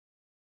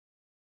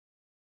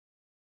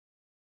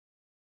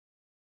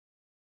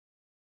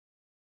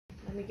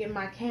Let me get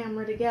my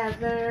camera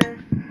together.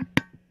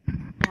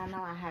 I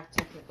know I have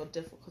technical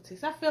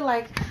difficulties. I feel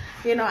like,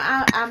 you know,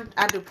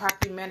 I do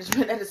property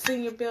management at a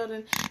senior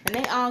building, and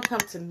they all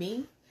come to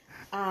me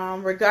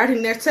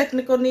regarding their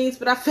technical needs,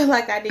 but I feel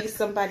like I need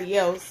somebody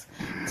else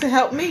to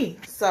help me.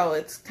 So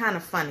it's kind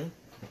of funny.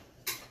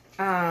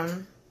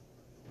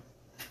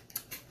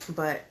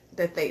 But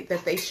that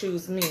they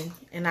choose me,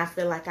 and I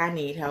feel like I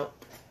need help.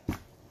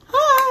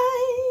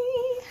 Hi.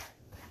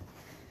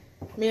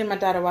 Me and my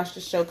daughter watched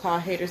a show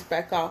called Haters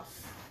Back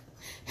Off.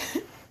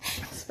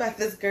 It's about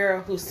this girl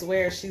who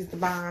swears she's the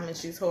bomb and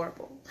she's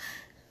horrible.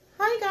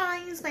 Hi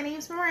guys, my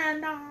name's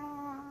Miranda.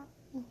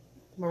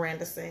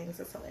 Miranda sings.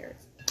 It's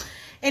hilarious.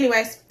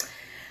 Anyways,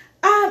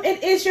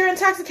 it is your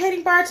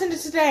intoxicating bartender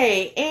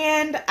today,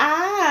 and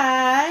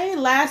I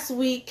last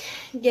week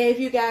gave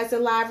you guys a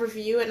live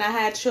review, and I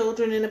had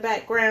children in the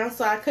background,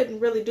 so I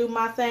couldn't really do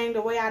my thing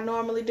the way I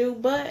normally do,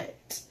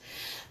 but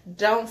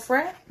don't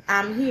fret,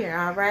 I'm here,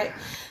 all right?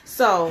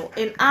 So,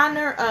 in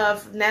honor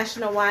of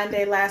National Wine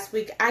Day last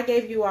week, I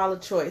gave you all a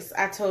choice.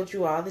 I told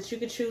you all that you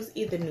could choose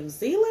either New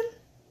Zealand,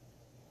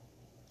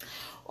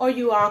 or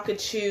you all could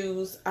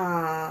choose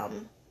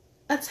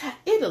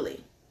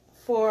Italy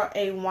for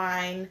a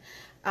wine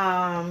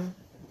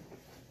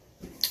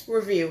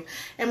review.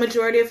 And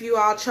majority of you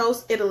all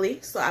chose Italy,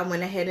 so I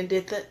went ahead and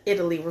did the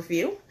Italy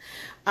review.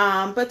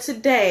 But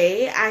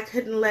today I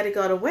couldn't let it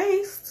go to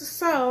waste,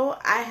 so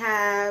I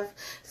have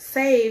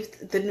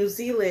saved the New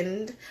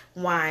Zealand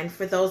wine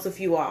for those of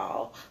you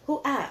all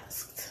who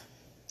asked.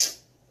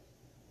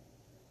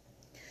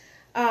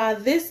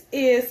 This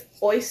is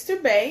Oyster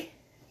Bay.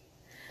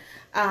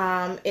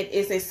 It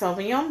is a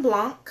Sauvignon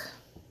Blanc.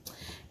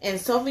 And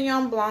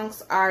Sauvignon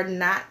Blancs are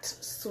not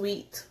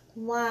sweet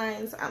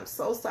wines. I'm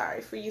so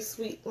sorry for you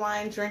sweet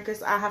wine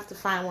drinkers. I'll have to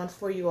find one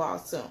for you all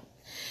soon.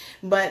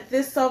 But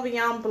this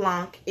Sauvignon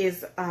Blanc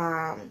is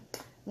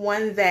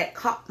one that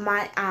caught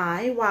my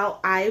eye while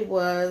I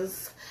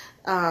was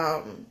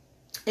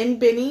in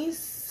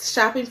Benny's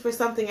shopping for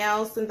something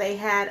else. And they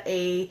had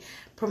a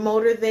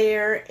promoter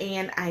there.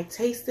 And I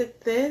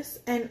tasted this.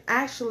 And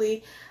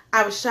actually,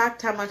 I was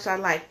shocked how much I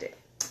liked it.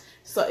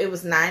 So it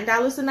was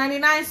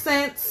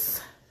 $9.99.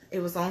 It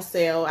was on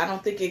sale. I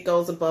don't think it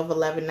goes above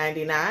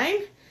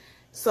 $11.99.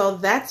 So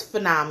that's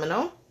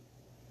phenomenal.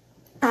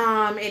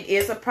 It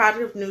is a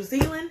product of New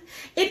Zealand.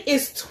 It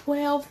is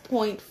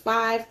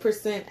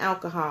 12.5%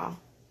 alcohol.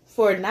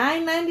 For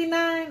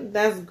 $9.99,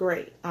 that's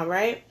great. All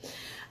right.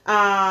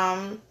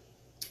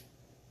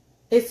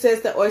 It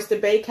says that Oyster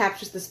Bay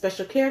captures the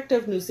special character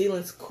of New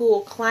Zealand's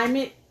cool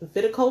climate,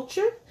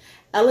 viticulture,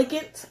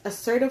 elegant,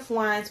 assertive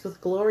wines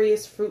with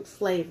glorious fruit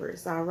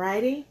flavors.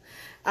 Alrighty.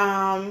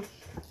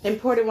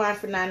 Imported wine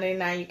for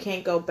 $9.99. You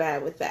can't go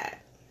bad with that.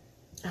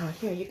 Oh,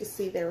 here you can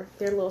see their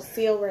little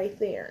seal right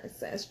there. It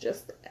says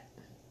just that.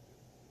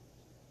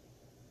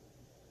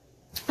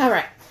 All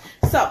right.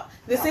 So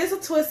this is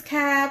a twist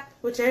cap,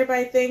 which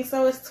everybody thinks,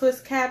 oh, it's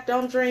twist cap.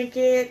 Don't drink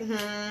it.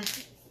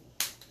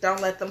 Don't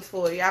let them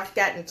fool you. I've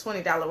gotten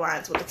 $20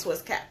 wines with a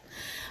twist cap.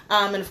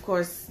 And of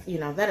course, you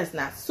know, that is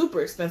not super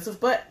expensive,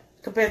 but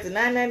compared to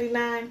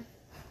 $9.99,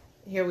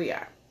 here we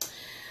are.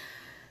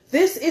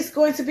 This is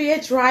going to be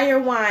a drier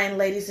wine,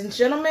 ladies and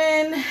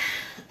gentlemen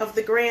of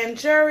the grand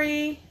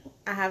jury.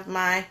 I have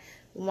my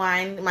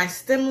wine, my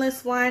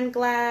stemless wine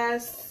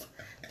glass.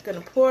 I'm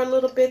going to pour a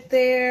little bit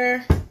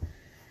there.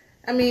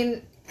 I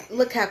mean,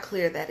 look how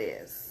clear that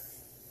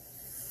is.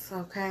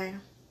 Okay.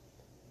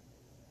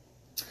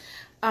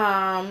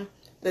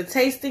 The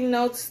tasting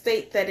notes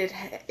state that it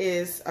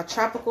is a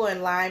tropical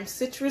and lime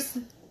citrus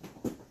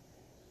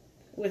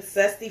with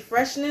zesty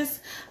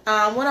freshness.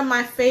 One of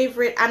my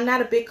favorite, I'm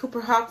not a big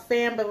Cooper Hawk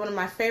fan, but one of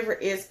my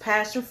favorite is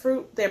passion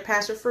fruit. Their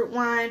passion fruit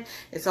wine.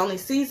 It's only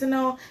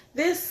seasonal.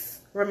 This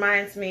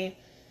reminds me,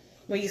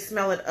 when you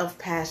smell it, of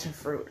passion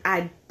fruit.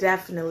 I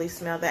definitely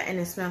smell that, and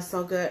it smells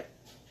so good.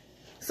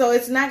 So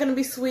it's not going to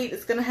be sweet.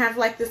 It's going to have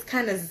like this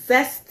kind of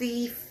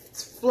zesty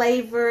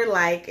flavor.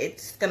 Like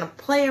it's going to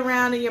play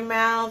around in your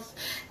mouth.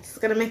 It's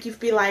going to make you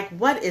be like,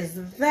 what is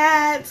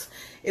that?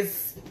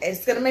 It's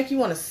going to make you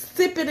want to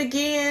sip it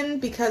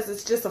again because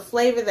it's just a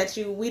flavor that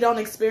we don't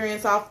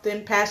experience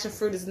often. Passion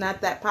fruit is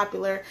not that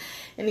popular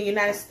in the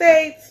United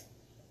States.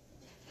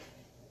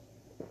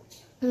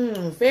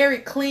 Very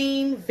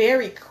clean,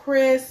 very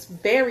crisp,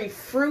 very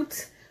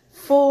fruit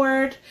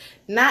forward,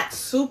 not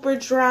super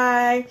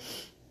dry.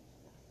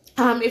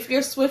 If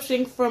you're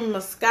switching from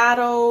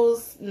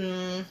Moscatos,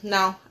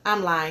 no,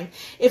 I'm lying.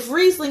 If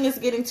Riesling is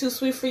getting too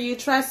sweet for you,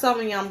 try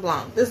Sauvignon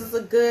Blanc. This is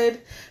a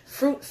good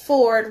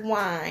fruit-forward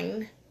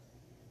wine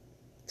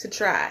to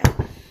try.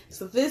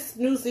 So this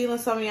New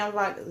Zealand Sauvignon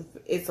Blanc,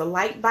 it's a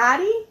light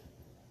body.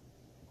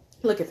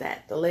 Look at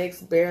that. The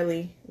legs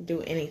barely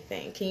do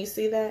anything. Can you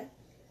see that?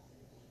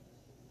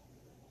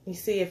 You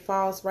see it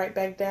falls right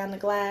back down the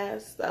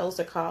glass? Those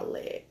are called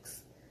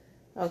legs.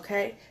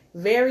 Okay?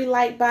 Very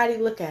light body.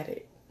 Look at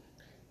it.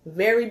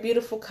 Very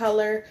beautiful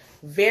color,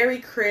 very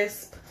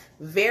crisp,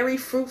 very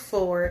fruit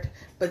forward,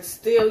 but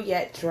still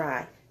yet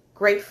dry.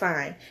 Great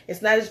find.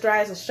 It's not as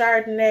dry as a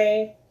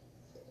Chardonnay.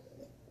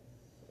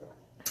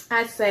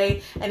 I'd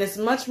say, and it's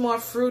much more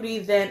fruity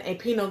than a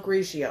Pinot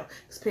Grigio.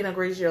 Because Pinot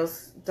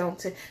Grigios don't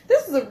take.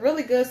 This is a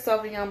really good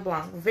Sauvignon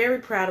Blanc. Very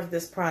proud of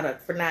this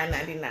product for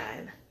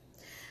 $9.99.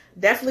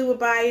 Definitely would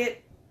buy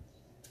it.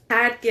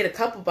 I'd get a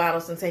couple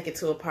bottles and take it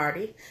to a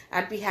party.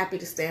 I'd be happy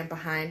to stand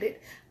behind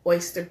it.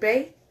 Oyster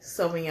Bay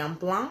Sauvignon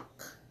Blanc.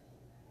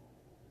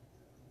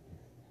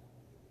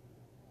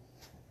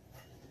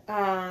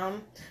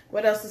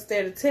 What else is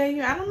there to tell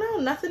you? I don't know.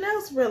 Nothing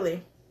else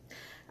really.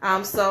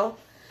 So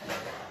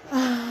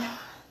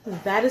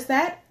that is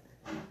that.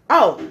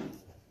 Oh,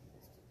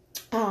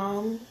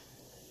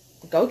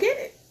 go get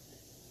it.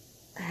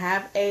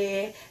 Have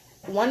a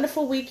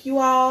wonderful week, you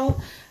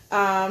all.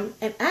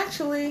 And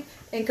actually,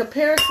 in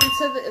comparison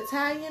to the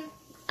Italian,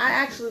 I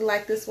actually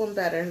like this one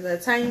better. The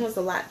Italian was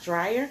a lot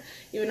drier.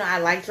 Even though I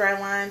like dry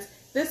wines,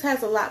 this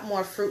has a lot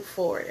more fruit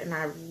forward, and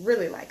I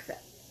really like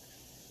that.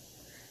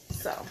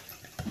 So,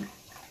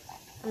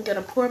 I'm going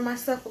to pour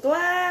myself a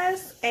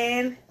glass,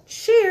 and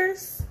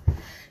cheers.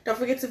 Don't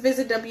forget to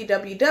visit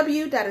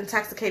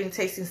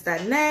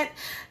www.intoxicatingtastings.net.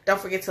 Don't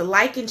forget to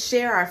like and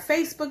share our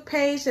Facebook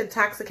page,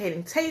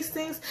 Intoxicating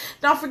Tastings.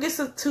 Don't forget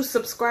to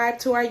subscribe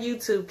to our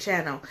YouTube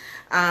channel.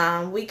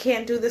 We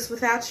can't do this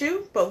without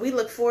you, but we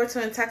look forward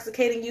to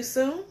intoxicating you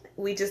soon.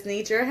 We just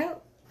need your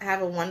help.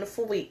 Have a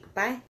wonderful week. Bye.